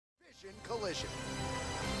Collision.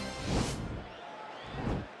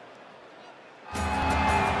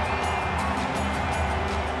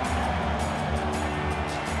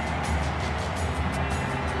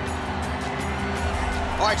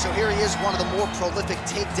 All right, so here he is, one of the more prolific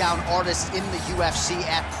takedown artists in the UFC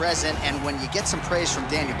at present. And when you get some praise from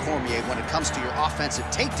Daniel Cormier, when it comes to your offensive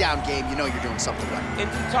takedown game, you know you're doing something right. And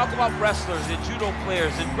you talk about wrestlers and judo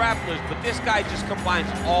players and grapplers, but this guy just combines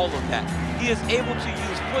all of that. He is able to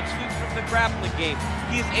use foot sweeps from the grappling game.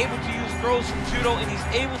 He is able to use throws from judo, and he's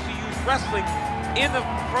able to use wrestling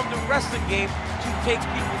from the wrestling game to take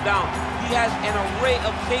people down. He has an array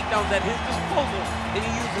of takedowns at his disposal, and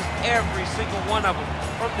he uses every single one of them.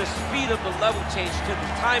 From the speed of the level change, to the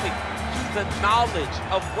timing, to the knowledge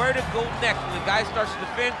of where to go next. When the guy starts to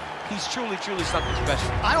defend, he's truly, truly something special.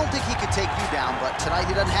 I don't think he could take you down, but tonight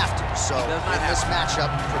he doesn't have to. So in this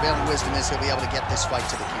matchup, prevailing wisdom is he'll be able to get this fight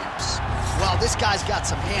to the camps. Well, this guy's got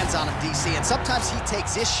some hands on him, DC, and sometimes he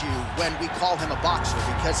takes issue when we call him a boxer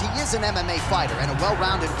because he is an MMA fighter and a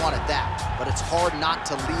well-rounded one at that. But it's hard not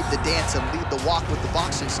to lead the dance and lead the walk with the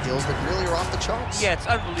boxing skills that really are off the charts. Yeah, it's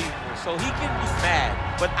unbelievable. So he can be mad,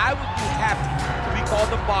 but I would be happy to be called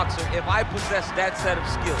a boxer if I possessed that set of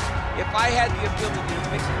skills. If I had the ability to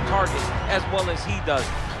mix the target as well as he does.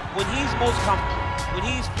 When he's most comfortable, when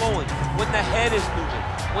he's flowing, when the head is moving,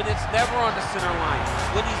 when it's never on the center line,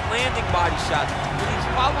 when he's landing body shots, when he's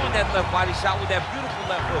following that left body shot with that beautiful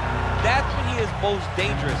left hook, that's when he is most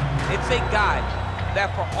dangerous. It's a guy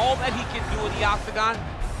that for all that he can do in the octagon,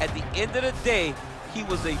 at the end of the day, he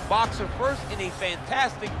was a boxer first and a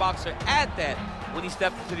fantastic boxer at that when he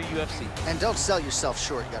stepped into the UFC. And don't sell yourself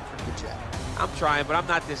short, you got a pretty good jab. I'm trying, but I'm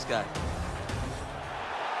not this guy.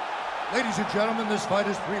 Ladies and gentlemen, this fight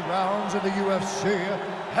is 3 rounds in the UFC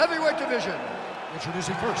heavyweight division.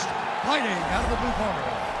 Introducing first, fighting out of the blue corner.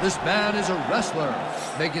 This man is a wrestler,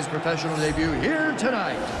 making his professional debut here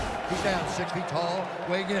tonight. He stands 6 feet tall,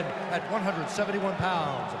 weighing in at 171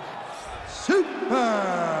 pounds. Super!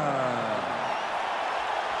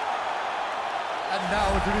 And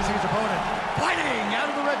now introducing his opponent, fighting out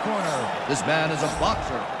of the red corner. This man is a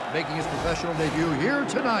boxer, making his professional debut here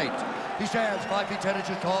tonight. He stands 5 feet 10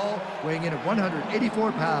 inches tall, weighing in at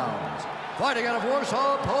 184 pounds. Fighting out of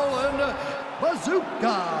Warsaw, Poland,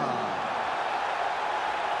 Bazooka.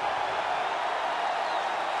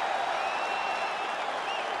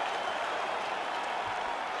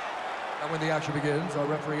 And when the action begins, our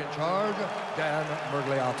referee in charge, Dan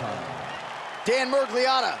Murgliata. Dan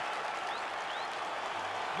Murgliata.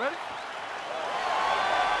 Ready?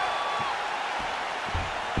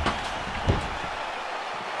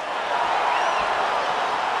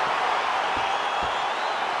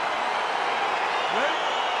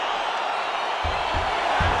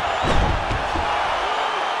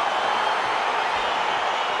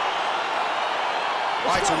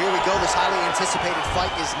 All right, so here we go. This highly anticipated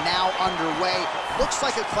fight is now underway. Looks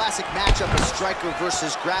like a classic matchup of striker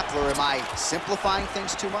versus grappler. Am I simplifying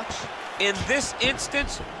things too much? In this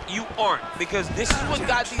instance, you aren't, because this is what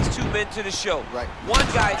got these two men to the show. Right. One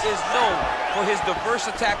guy is known for his diverse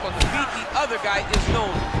attack on the feet. The other guy is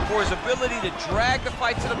known for his ability to drag the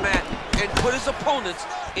fight to the mat and put his opponents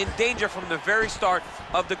in danger from the very start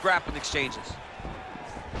of the grappling exchanges.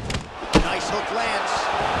 Nice hook lands.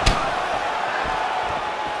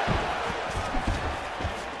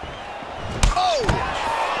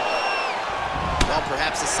 Well,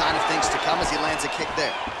 perhaps a sign of things to come as he lands a kick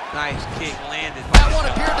there. Nice kick landed. That one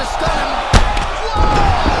appeared to stun him. Whoa!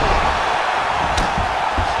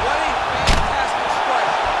 What a fantastic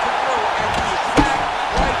strike to throw at the exact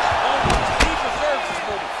right moment. He deserves this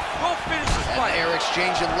moment. Go finish this fight. And they're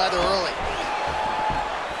exchanging leather early.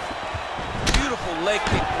 Beautiful leg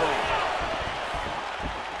kick throw.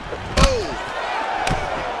 Oh!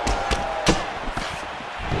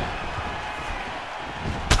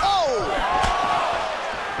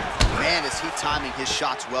 Timing his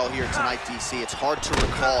shots well here tonight, DC. It's hard to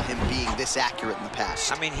recall him being this accurate in the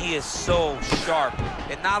past. I mean, he is so sharp.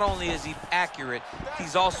 And not only is he accurate,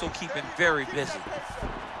 he's also keeping very busy.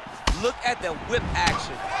 Look at the whip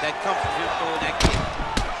action that comes from him throwing that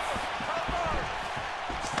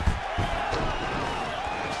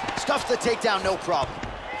kick. Stuffs the takedown, no problem.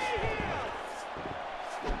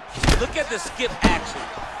 Look at the skip action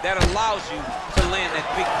that allows you to land that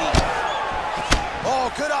big knee.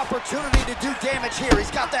 Oh, good opportunity to do damage here.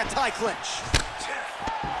 He's got that tie clinch. He's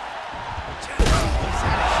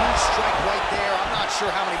had a huge strike right there. I'm not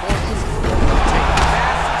sure how many more of these.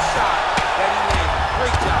 Massive shot that he landed.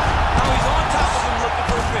 Great job. Now he's on top of him looking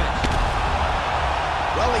for a finish.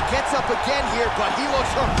 Well, he gets up again here, but he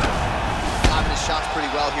looks hurt. Time to shots pretty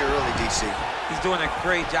well here early, DC. He's doing a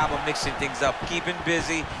great job of mixing things up, keeping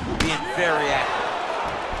busy, being very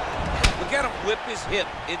active. Look at him whip his hip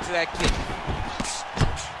into that kick.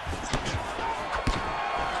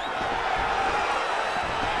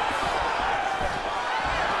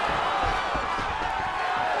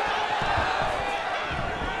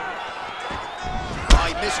 Oh,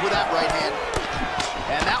 he missed with that right hand.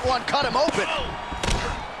 And that one cut him open.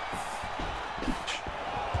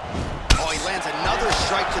 He lands another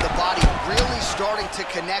strike to the body, really starting to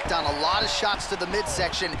connect on a lot of shots to the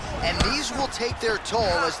midsection, and these will take their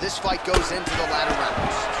toll as this fight goes into the latter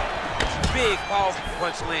rounds. Big, powerful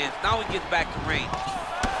punch lands. Now he gets back to range.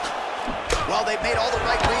 Well, they've made all the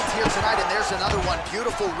right reads here tonight, and there's another one.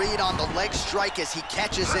 Beautiful read on the leg strike as he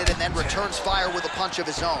catches it and then returns fire with a punch of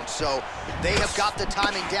his own. So they have got the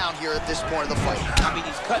timing down here at this point of the fight. I mean,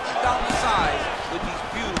 he's cutting down the sides with these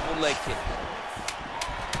beautiful leg kicks.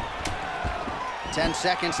 10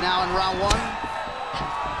 seconds now in round one.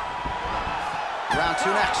 Round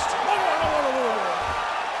two next.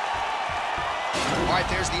 All right,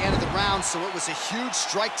 there's the end of the round, so it was a huge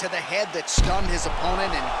strike to the head that stunned his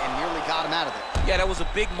opponent and nearly got him out of it. Yeah, that was a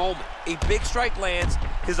big moment. A big strike lands,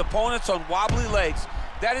 his opponent's on wobbly legs.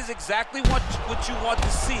 That is exactly what you want to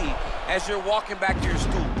see as you're walking back to your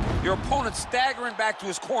stool. Your opponent staggering back to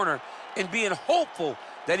his corner and being hopeful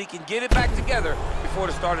that he can get it back together before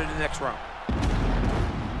the start of the next round.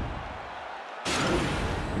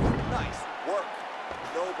 Nice work.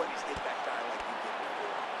 Nobody's hit that guy like you did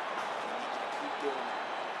before. You need to keep doing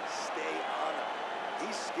that. Stay on him.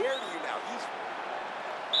 He's scared of you now. He's...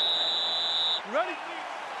 You ready?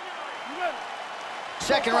 You ready?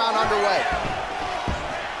 Second round underway.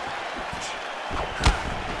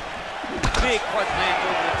 Big punch lands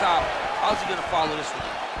over the top. How's he gonna follow this one?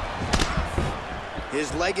 His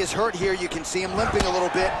leg is hurt here. You can see him limping a little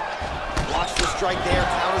bit. Watch the strike there.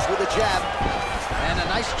 Counters with a jab. And a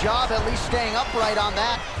nice job at least staying upright on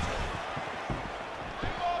that.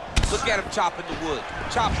 Look at him chopping the wood.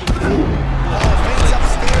 Chop the wood. Oh, fades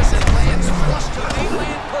upstairs and lands flush to the They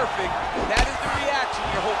land perfect. That is the reaction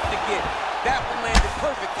you're hoping to get. That one landed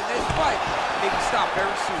perfect in this fight. Maybe stop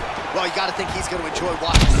very soon. Well, you got to think he's going to enjoy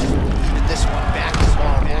watching this one back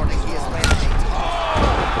tomorrow morning. He has landed a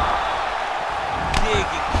big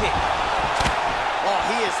and kick. Oh,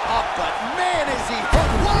 he is up, but man, is he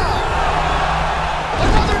hurt. Wow!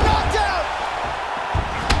 Another knockdown!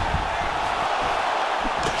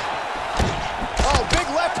 Oh, big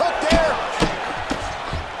left hook there.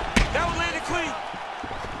 That one landed clean.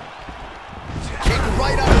 Kick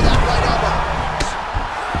right under that right elbow.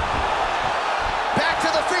 Back to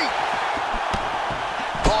the feet.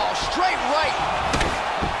 Oh, straight right.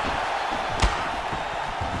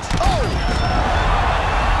 Oh!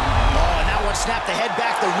 Oh, and that one snapped the head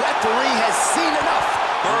back. The referee has seen enough.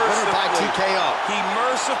 Winner by TKO. He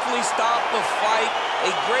mercifully stopped the fight.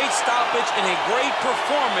 A great stoppage and a great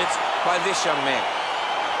performance by this young man.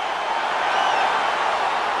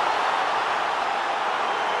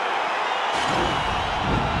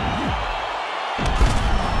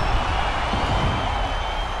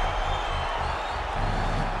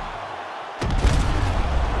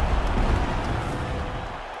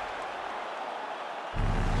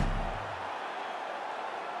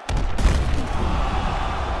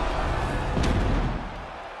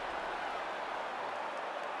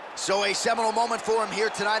 So a seminal moment for him here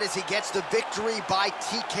tonight as he gets the victory by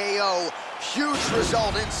TKO. Huge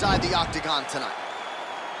result inside the octagon tonight.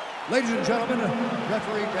 Ladies and gentlemen,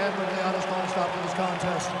 referee Dan Liliana's calling stop to this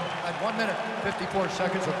contest at 1 minute, 54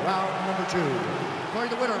 seconds of round number 2.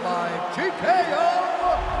 Declaring the winner by TKO,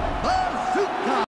 Bazooka.